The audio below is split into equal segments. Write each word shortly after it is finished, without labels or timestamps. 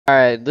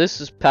Alright,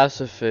 this is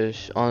Passive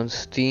Fish on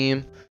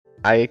Steam.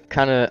 I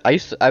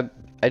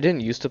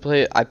didn't used to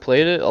play it. I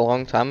played it a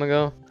long time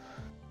ago.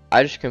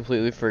 I just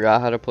completely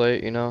forgot how to play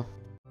it,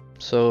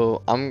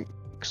 So I'm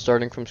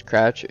starting from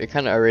scratch. It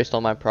kind of erased all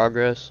my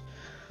progress.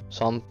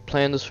 So I'm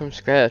playing this from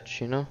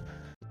scratch.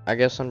 I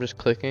guess I'm just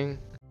clicking.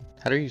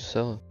 How do you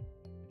sell?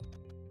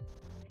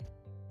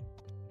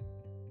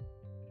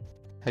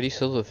 How do you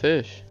sell the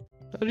fish?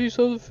 How do you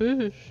sell the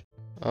fish?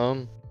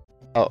 Oh,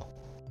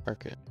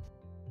 market.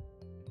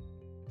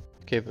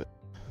 Okay, but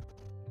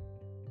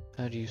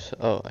how do you sell?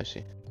 Oh, I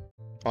see.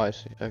 Oh, I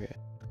see. Okay.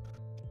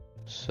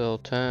 Sell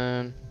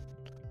 10.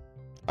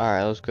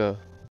 Alright, let's go.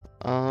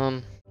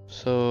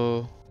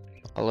 So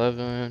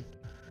 11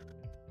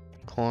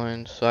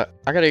 coins. So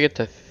I gotta get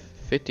to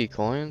 50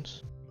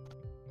 coins?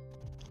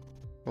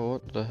 Oh,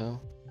 what the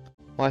hell?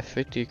 Why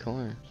 50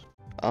 coins?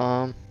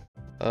 Um,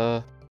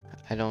 I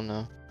don't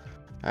know.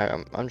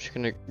 I'm just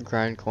gonna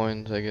grind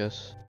coins, I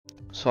guess.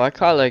 So I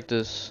caught like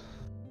this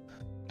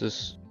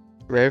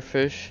rare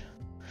fish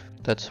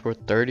that's worth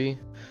 30,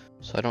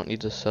 so I don't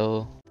need to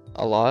sell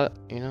a lot.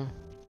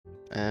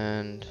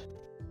 And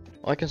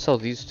well, I can sell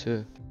these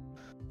too,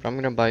 but I'm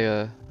gonna buy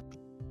a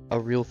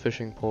real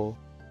fishing pole.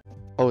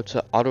 Oh, it's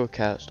an auto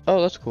cast.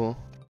 Oh, that's cool.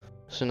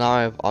 So now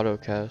I have auto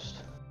cast,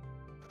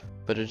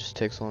 but it just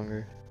takes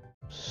longer.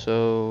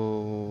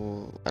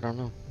 So I don't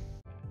know.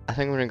 I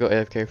think I'm gonna go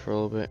AFK for a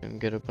little bit and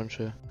get a bunch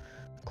of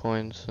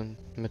coins and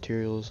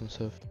materials and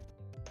stuff.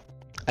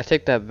 I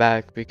take that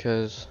back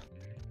because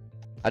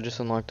I just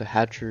unlocked a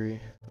hatchery.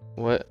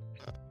 What?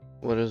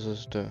 What does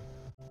this do?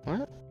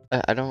 What?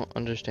 I don't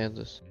understand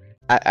this.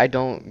 I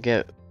don't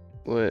get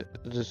what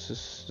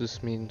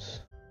this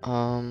means.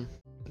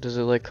 Does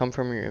it like come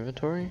from your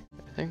inventory?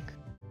 I think.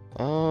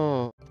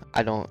 Oh,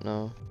 I don't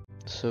know.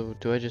 So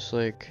do I just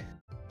like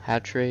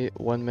hatch rate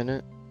 1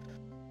 minute?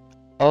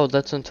 Oh,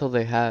 that's until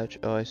they hatch.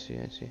 Oh, I see,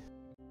 I see.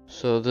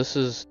 So this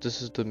is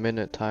the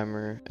minute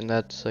timer, and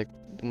that's like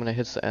when it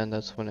hits the end,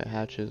 that's when it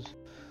hatches.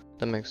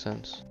 That makes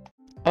sense.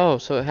 Oh,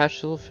 so it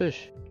hatched a little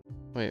fish.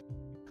 Wait,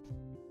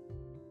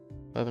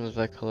 what happens if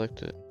I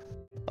collect it?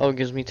 Oh, it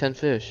gives me 10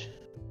 fish.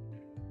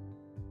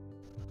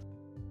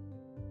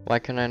 Why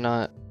can I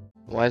not?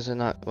 Why is it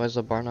not? Why is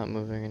the bar not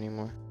moving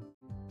anymore?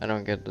 I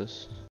don't get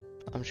this.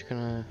 I'm just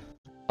gonna.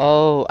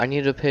 Oh, I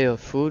need to pay a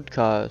food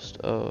cost.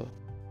 Oh,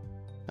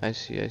 I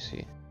see, I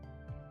see.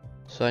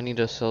 So I need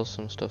to sell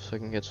some stuff so I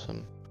can get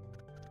some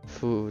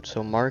food.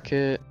 So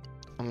market,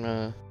 I'm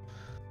gonna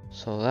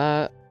sell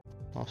that.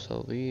 I'll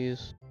sell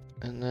these.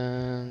 And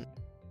then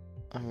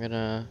I'm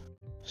gonna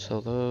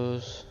sell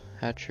those.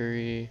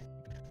 Hatchery.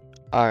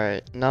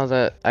 Alright, now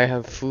that I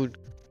have food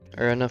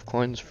or enough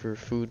coins for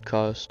food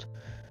cost,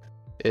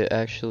 it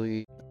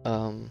actually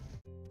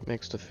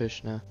makes the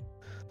fish now.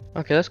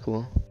 Okay, that's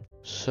cool.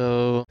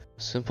 So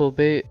simple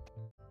bait,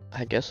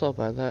 I guess I'll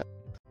buy that.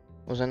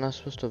 Was I not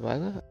supposed to buy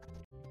that?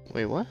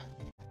 Wait, what?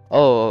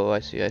 Oh,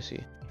 I see, I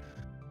see.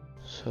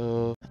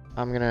 So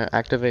I'm gonna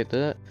activate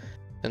that,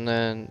 and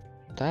then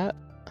that.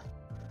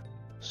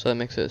 So that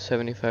makes it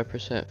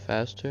 75%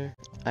 faster.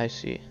 I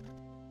see.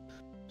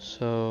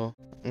 So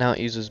now it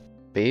uses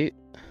bait.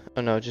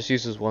 Oh no, it just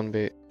uses one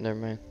bait. Never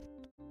mind.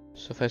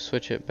 So if I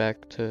switch it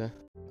back to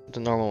the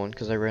normal one,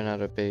 because I ran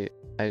out of bait.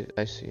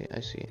 I see, I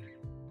see.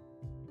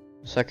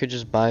 So I could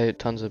just buy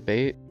tons of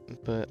bait,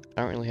 but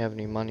I don't really have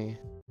any money.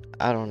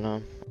 I don't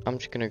know. I'm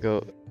just gonna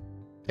go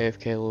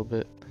AFK a little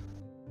bit.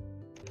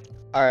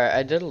 Alright,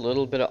 I did a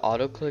little bit of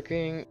auto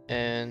clicking,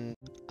 and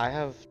I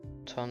have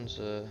tons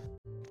of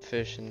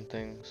fish and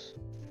things.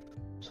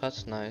 So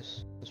that's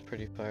nice. That's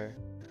pretty fire.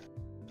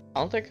 I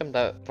don't think I'm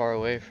that far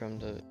away from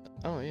the...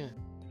 Oh yeah.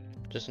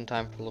 Just in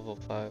time for level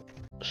 5.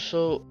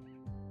 So...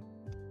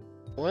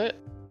 What?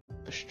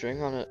 A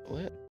string on it?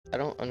 What? I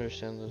don't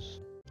understand this.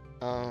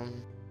 I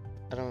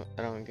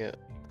don't get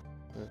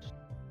this.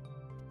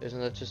 Isn't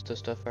that just the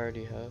stuff I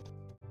already have?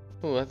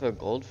 Ooh, I have a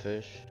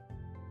goldfish.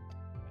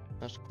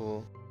 That's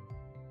cool.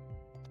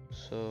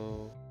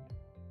 So...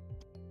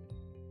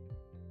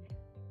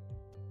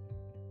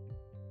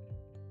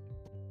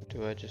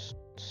 Do I just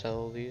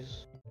sell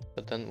these?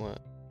 But then what?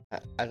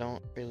 I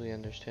don't really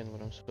understand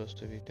what I'm supposed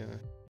to be doing.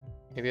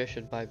 Maybe I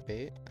should buy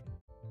bait?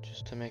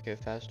 Just to make it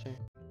faster?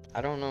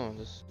 I don't know,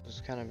 this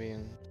is kind of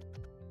being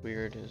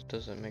weird. It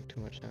doesn't make too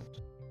much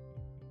sense.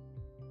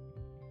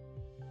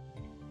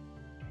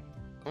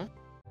 What?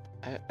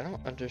 I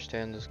don't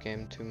understand this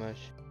game too much.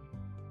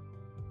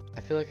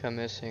 I feel like I'm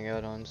missing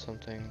out on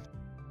something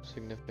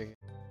significant.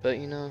 But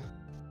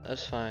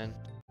that's fine.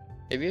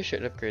 Maybe I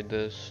should upgrade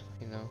this,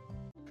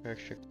 for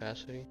extra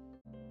capacity.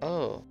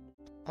 Oh.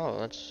 Oh,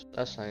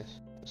 that's nice.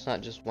 It's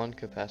not just one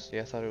capacity.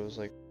 I thought it was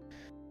like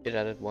it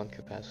added one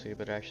capacity,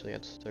 but it actually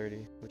adds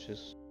 30, which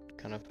is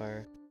kind of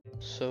fire.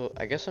 So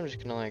I guess I'm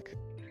just gonna like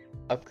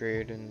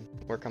upgrade and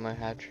work on my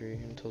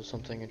hatchery until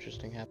something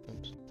interesting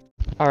happens.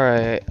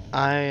 Alright,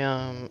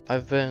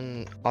 I've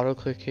been auto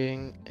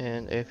clicking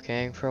and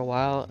AFKing for a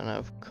while, and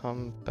I've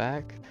come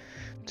back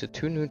to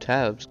 2 new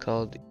tabs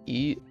called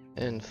Eat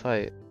and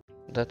Fight.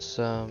 That's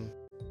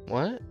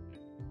what?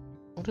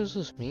 What does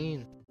this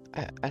mean?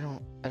 I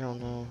don't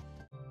know.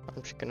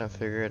 I'm just gonna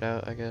figure it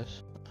out, I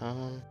guess.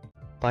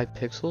 Buy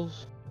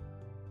pixels?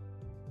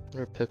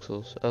 What are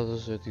pixels? Oh,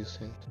 those are these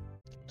things.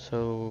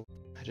 So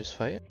I just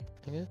fight,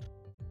 I guess.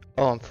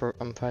 Oh,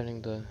 I'm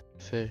fighting the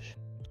fish.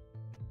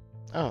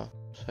 Oh,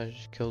 so I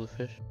just kill the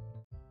fish,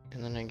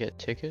 and then I get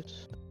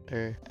tickets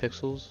or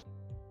pixels,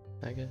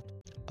 I guess.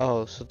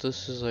 Oh, so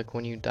this is like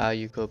when you die,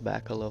 you go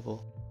back a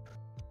level.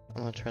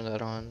 I'm gonna turn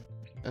that on,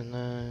 and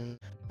then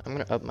I'm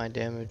gonna up my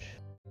damage.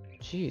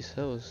 Jeez,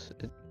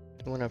 it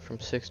went up from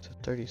 6 to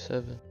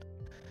 37.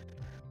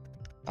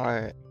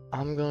 Alright,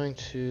 I'm going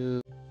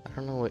to, I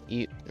don't know what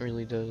eat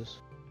really does.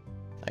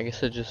 I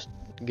guess it just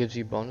gives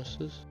you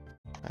bonuses.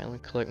 I only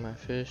collect my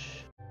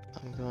fish.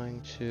 I'm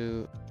going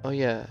to, oh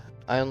yeah,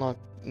 I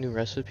unlocked new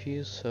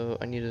recipes, so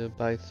I need to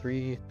buy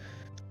 3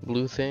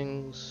 blue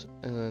things,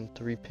 and then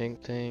 3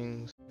 pink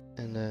things,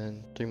 and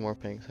then 3 more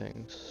pink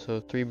things. So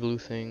 3 blue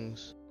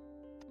things,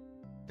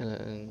 and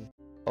then,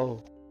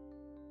 oh,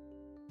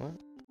 what?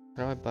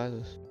 How do I buy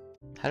this?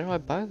 How do I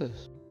buy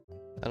this?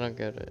 I don't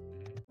get it.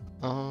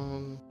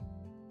 How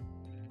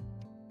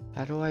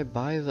do I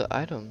buy the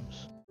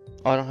items?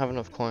 Oh, I don't have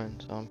enough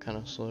coins, so I'm kind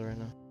of slow right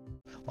now.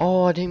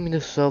 Oh, I didn't mean to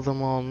sell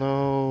them all,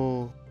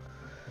 no.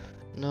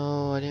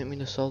 No, I didn't mean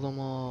to sell them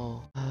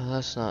all. Oh,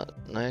 that's not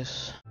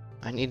nice.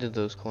 I needed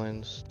those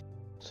coins,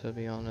 to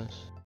be honest.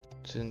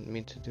 Didn't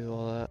mean to do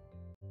all that.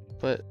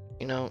 But,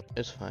 you know,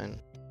 it's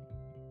fine.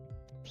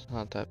 It's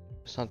not the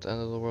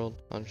end of the world.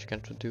 I'm just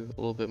going to do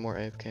a little bit more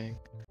AFKing.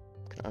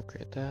 Gonna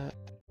upgrade that.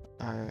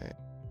 Alright.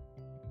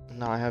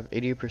 Now I have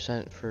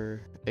 80%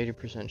 for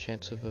 80%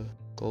 chance of a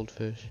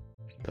goldfish.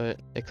 But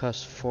it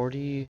costs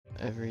 40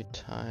 every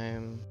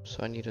time, so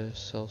I need to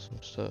sell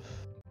some stuff.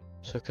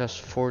 So it costs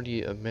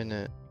 40 a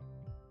minute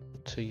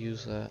to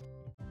use that,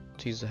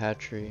 to use the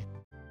hatchery.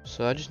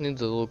 So I just need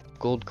the little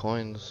gold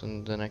coins,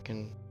 and then I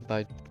can buy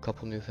a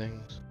couple new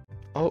things.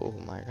 Oh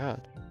my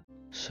god.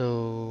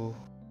 So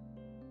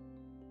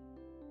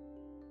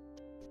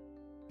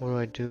what do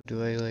I do?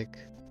 Do I like,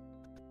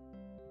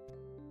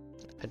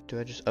 do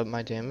I just up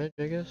my damage,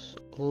 I guess,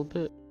 a little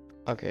bit?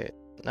 Okay,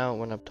 now it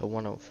went up to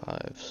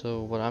 105.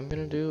 So what I'm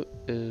gonna do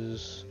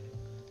is,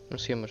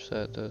 let's see how much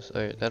that does.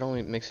 Alright, that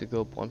only makes it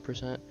go up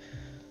 1%.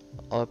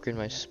 I'll upgrade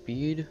my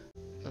speed,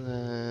 and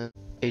then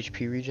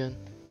HP regen,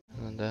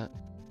 and then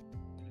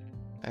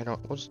that.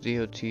 What's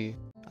DOT?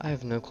 I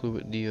have no clue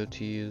what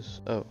DOT is.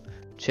 Oh,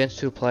 chance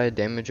to apply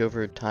damage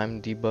over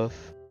time debuff.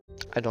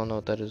 I don't know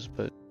what that is,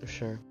 but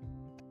sure.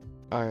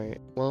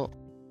 Alright, well,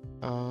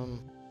 I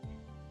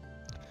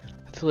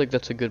feel like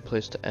that's a good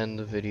place to end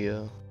the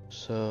video.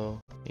 So,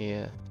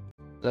 yeah,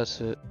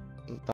 that's it.